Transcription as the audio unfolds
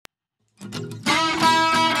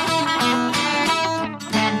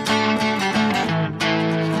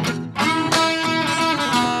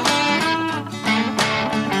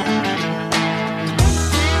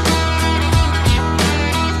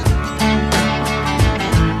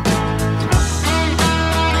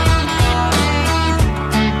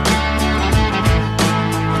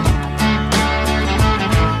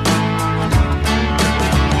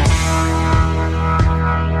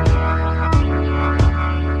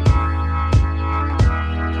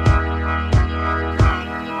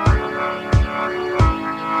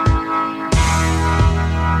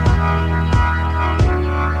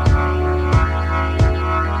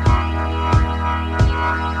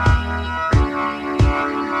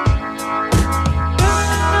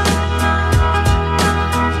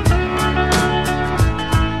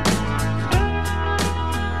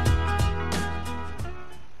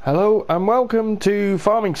welcome to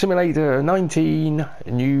Farming Simulator 19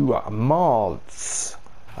 new mods.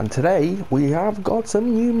 And today we have got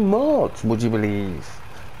some new mods, would you believe?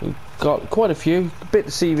 We've got quite a few, a bit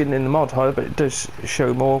deceiving in the mod hub, but it does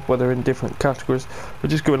show more whether in different categories. We'll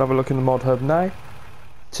just go and have a look in the mod hub now.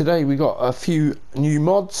 Today we got a few new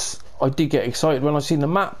mods. I did get excited when I seen the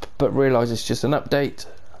map, but realised it's just an update.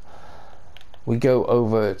 We go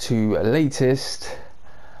over to latest,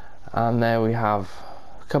 and there we have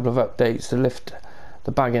a couple of updates. The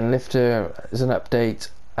bag and lifter is an update,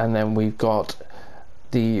 and then we've got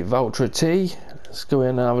the Valtra T. Let's go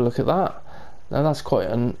in and have a look at that. Now that's quite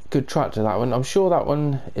a good tractor, that one. I'm sure that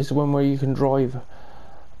one is the one where you can drive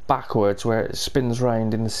backwards, where it spins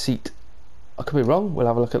round in the seat. I could be wrong, we'll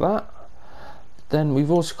have a look at that. Then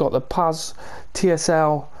we've also got the Paz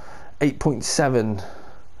TSL 8.7.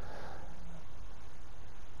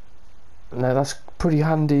 Now that's pretty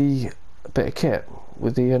handy bit of kit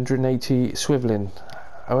with the 180 swiveling.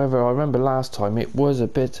 However, I remember last time it was a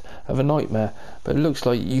bit of a nightmare, but it looks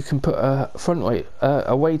like you can put a front weight,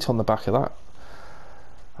 a weight on the back of that,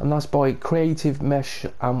 and that's by Creative Mesh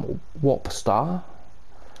and Wopstar.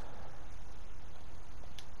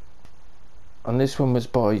 And this one was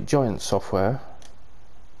by Giant Software.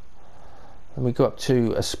 And we got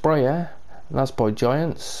to a sprayer, and that's by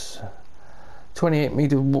Giants. 28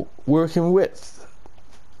 meter working width.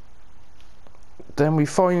 Then we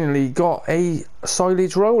finally got a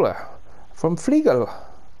silage roller from Fliegl.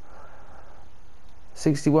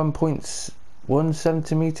 61.1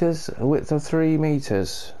 centimeters, a width of 3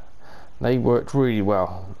 meters. They worked really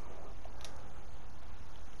well.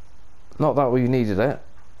 Not that we needed it.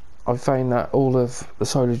 I found that all of the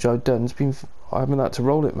silage I've done I haven't had to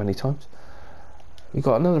roll it many times. We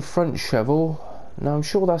got another front shovel. Now I'm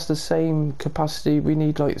sure that's the same capacity. We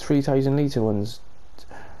need like 3,000 litre ones,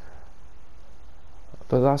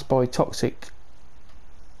 but that's by Toxicom.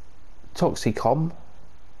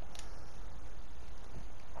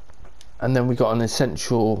 And then we got an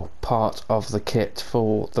essential part of the kit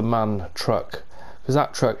for the man truck, because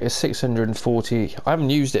that truck is 640. I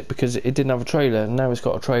haven't used it because it didn't have a trailer, and now it's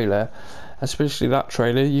got a trailer. Especially that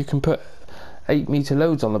trailer, you can put 8 metre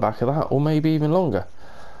loads on the back of that, or maybe even longer.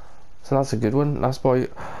 So that's a good one. That's by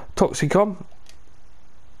Toxicom.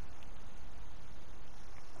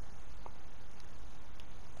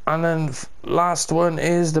 And then last one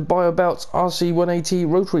is the biobeltz RC180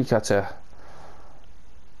 rotary cutter.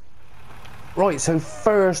 Right, so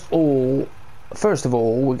first of all,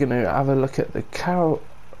 we're going to have a look at the Carroll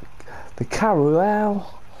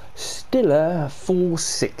Stilla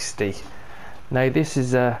 460. Now this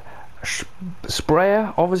is a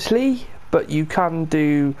sprayer, obviously, but you can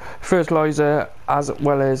do fertilizer as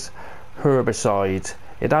well as herbicide.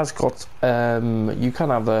 It has got you can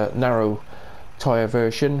have a narrow tyre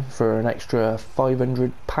version for an extra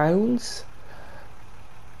 £500.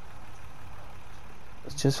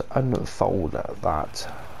 Let's just unfold that.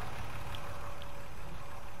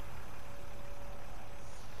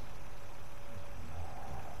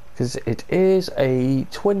 Because it is a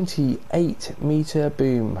 28 metre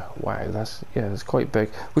boom. Wow, that's quite big,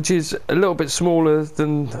 which is a little bit smaller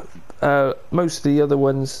than most of the other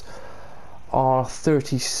ones are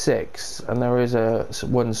 36, and there is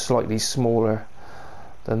one slightly smaller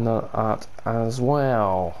than that as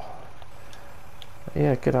well.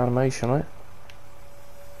 Yeah, good animation, right?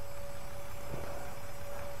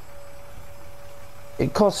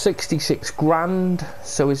 It costs 66 grand,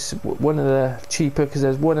 so it's one of the cheaper, because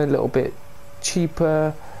there's one a little bit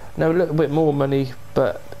cheaper, no, a little bit more money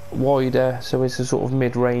but wider, so it's a sort of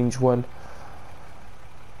mid-range one,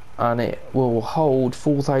 and it will hold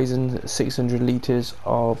 4,600 litres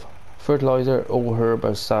of fertilizer or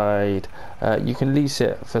herbicide. You can lease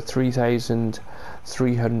it for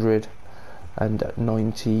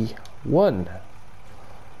 3,391.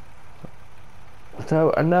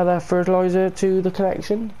 So another fertilizer to the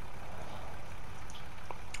collection.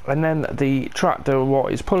 And then the tractor,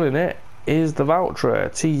 what is pulling it is the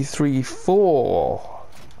Valtra T34.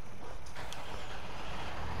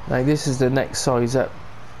 Now this is the next size up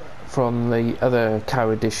from the other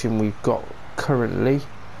cow edition we've got currently,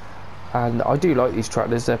 and I do like these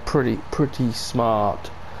tractors. They're pretty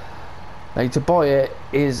smart. Now to buy it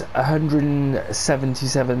is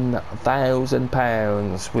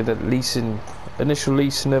 £177,000 with a initial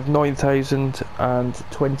leasing of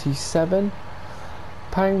 £9,027,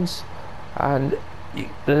 and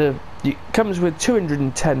it comes with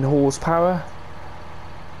 210 horsepower,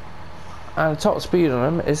 and the top speed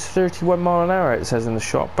on them is 31 mile an hour, it says in the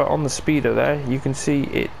shop, but on the speedo there you can see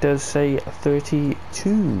it does say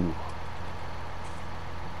 32.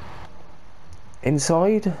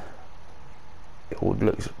 Inside it all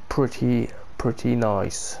looks pretty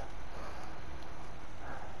nice.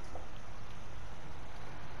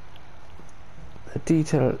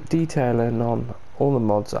 The detailing on all the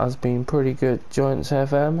mods has been pretty good. Giants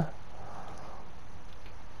FM,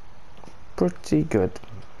 pretty good.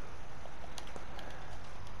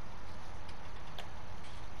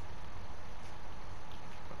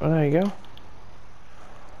 There you go.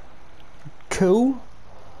 Cool.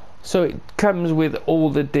 So it comes with all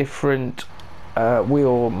the different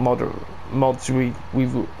wheel mods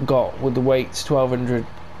we've got, with the weights, £1,200,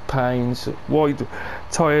 wide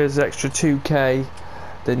tyres extra 2k.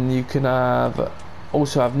 Then you can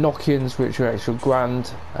also have knock-ins which are extra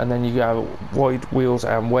 £1,000, and then you have wide wheels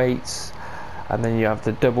and weights, and then you have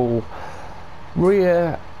the double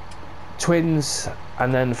rear twins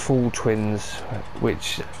and then full twins,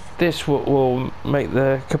 which this will make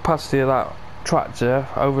the capacity of that tractor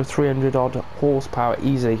over 300 odd horsepower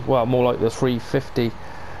easy. Well, more like the 350.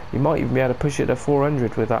 You might even be able to push it to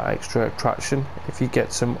 400 with that extra traction if you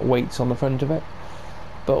get some weights on the front of it.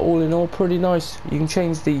 But all in all, pretty nice. You can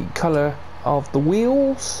change the colour of the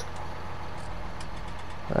wheels.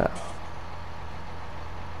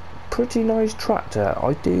 Pretty nice tractor.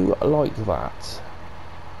 I do like that.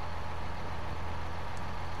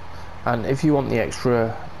 And if you want the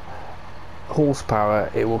extra horsepower,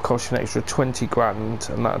 it will cost you an extra 20 grand,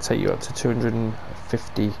 and that'll take you up to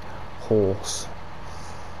 250 horse.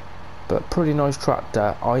 But pretty nice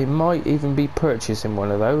tractor. I might even be purchasing one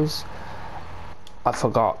of those. I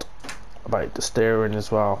forgot about the steering as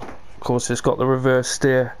well. Of course, it's got the reverse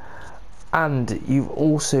steer, and you've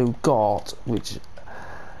also got,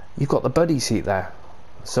 you've got the buddy seat there.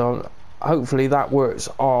 So hopefully that works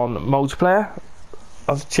on multiplayer.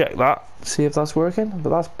 I'll check that, see if that's working. But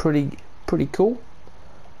that's pretty cool.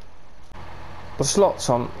 The slots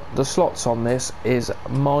on this is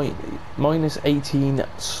minus 18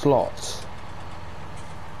 slots.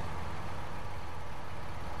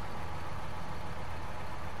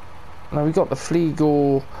 Now we've got the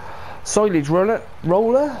fliegl silage silo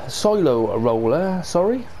roller,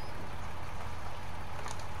 sorry.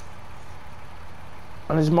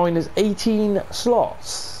 And it's minus 18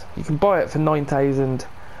 slots. You can buy it for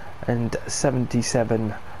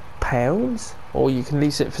 £9,077, or you can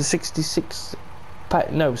lease it for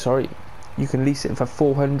you can lease it for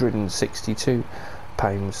 £462.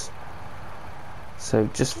 So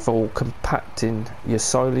just for compacting your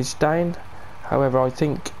silage down. However, I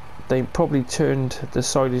think they probably turned the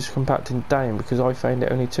silage compacting down, because I found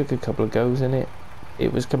it only took a couple of goes and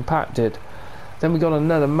it was compacted. Then we got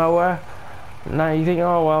another mower. Now you think,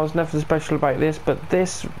 oh well, there's nothing special about this, but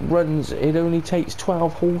this runs, it only takes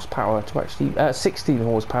 12 horsepower to actually 16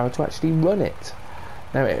 horsepower to actually run it.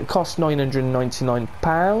 Now it costs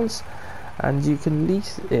 £999, and you can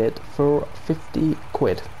lease it for 50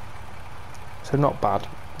 quid. So not bad,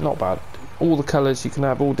 not bad. All the colours, you can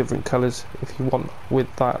have all different colours if you want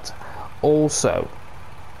with that. Also,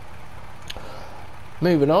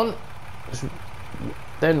 moving on,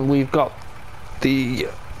 then we've got the,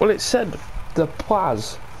 well, it said the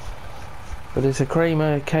Plaz, but it's a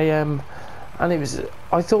Kramer KM, and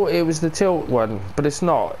I thought it was the tilt one, but it's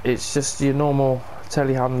not. It's just your normal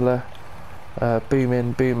telehandler, boom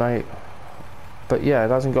in, boom out. But yeah, it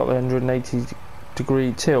hasn't got the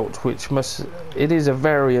 180-degree tilt, which it is a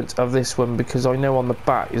variant of this one, because I know on the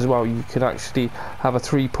back as well you can actually have a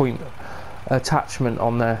 3-point attachment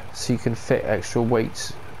on there, so you can fit extra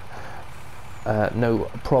weights.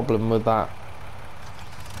 No problem with that.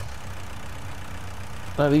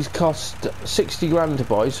 Now these cost 60 grand to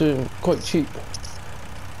buy, so quite cheap.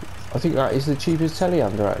 I think that is the cheapest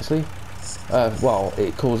telehandler actually. Well,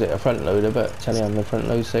 it calls it a front loader, but telehandler front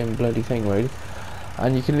loader, same bloody thing really.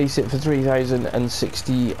 And you can lease it for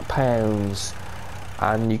 £3,060,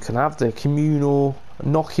 and you can have the communal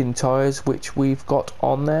knock-in tyres, which we've got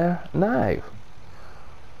on there now.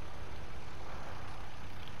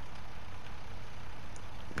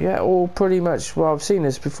 Yeah, all pretty much. Well, I've seen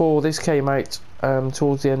this before. This came out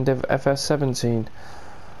towards the end of FS17.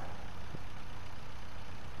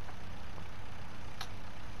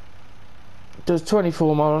 Does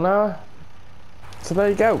 24 mile an hour. So there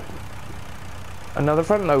you go. Another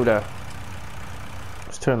front loader.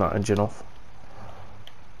 Let's turn that engine off.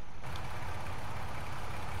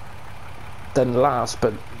 Then last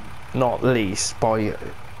but not least, by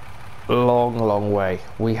a long way,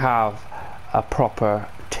 we have a proper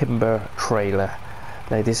timber trailer.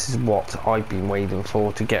 Now this is what I've been waiting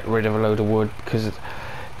for, to get rid of a load of wood, because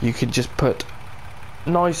you can just put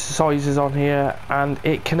nice sizes on here and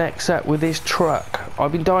it connects up with this truck.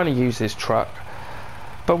 I've been dying to use this truck,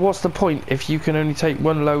 But what's the point if you can only take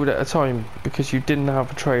one load at a time because you didn't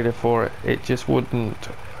have a trailer for it? It just wouldn't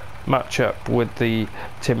match up with the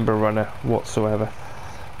timber runner whatsoever.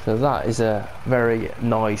 So that is a very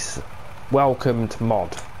nice welcomed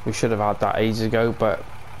mod. We should have had that ages ago, but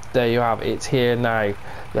there you have it. It's here now.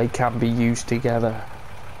 They can be used together.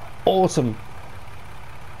 Awesome.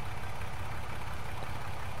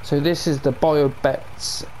 So this is the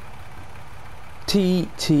biobeltz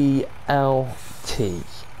TTLT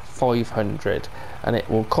 500, and it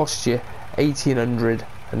will cost you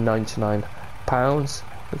 £1,899.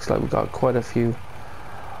 Looks like we've got quite a few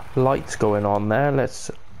lights going on there.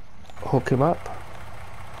 Let's hook him up.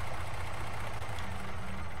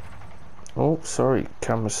 Oh, sorry,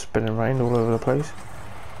 camera's spinning around all over the place.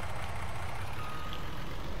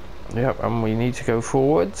 Yep, and we need to go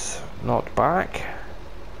forwards, not back.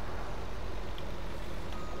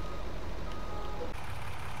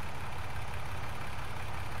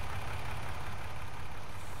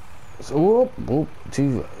 So, whoa,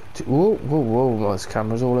 this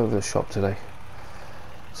camera's all over the shop today.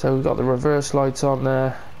 So we've got the reverse lights on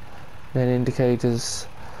there, then indicators,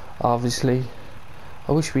 obviously.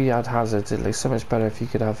 I wish we had hazards. It looks so much better if you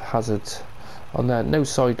could have hazards on there. No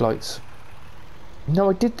side lights. No,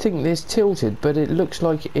 I did think this tilted, but it looks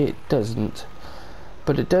like it doesn't.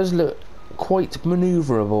 But it does look quite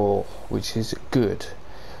manoeuvrable, which is good.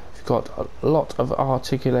 You've got a lot of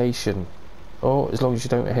articulation. Oh, as long as you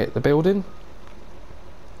don't hit the building.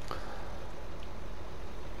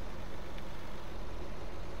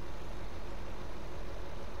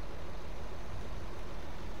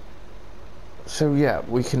 So yeah,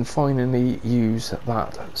 we can finally use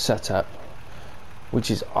that setup,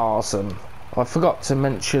 which is awesome. I forgot to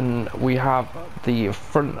mention we have the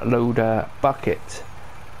front loader bucket,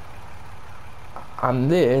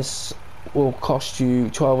 and this will cost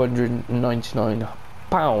you £1,299,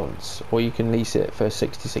 or you can lease it for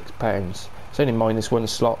 £66. It's only minus one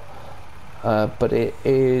slot, but it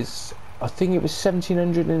is, I think it was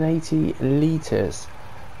 1780 litres,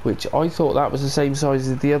 which I thought that was the same size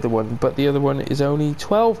as the other one, but the other one is only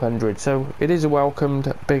 1200, so it is a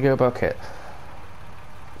welcomed bigger bucket,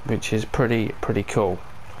 which is pretty cool.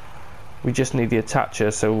 We just need the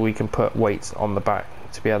attacher so we can put weights on the back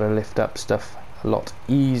to be able to lift up stuff a lot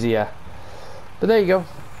easier. But there you go.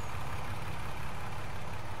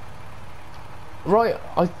 Right,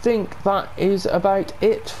 I think that is about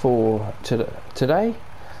it for today.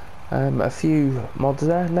 A few mods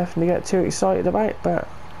there, nothing to get too excited about, but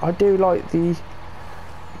I do like the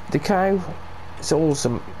cow. It's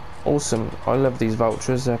awesome. I love these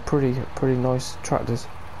Valtras. They're pretty nice tractors,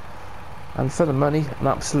 and for the money, an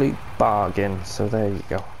absolute bargain. So there you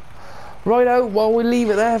go. Righto, well, we'll leave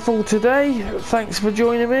it there for today. Thanks for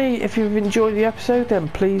joining me. If you've enjoyed the episode, then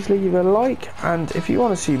please leave a like, and if you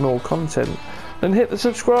want to see more content, then hit the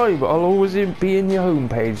subscribe. I'll always be in your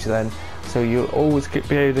homepage then, so you'll always be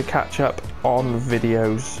able to catch up on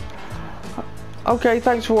videos. Okay,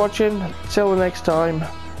 thanks for watching. Till the next time,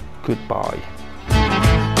 goodbye.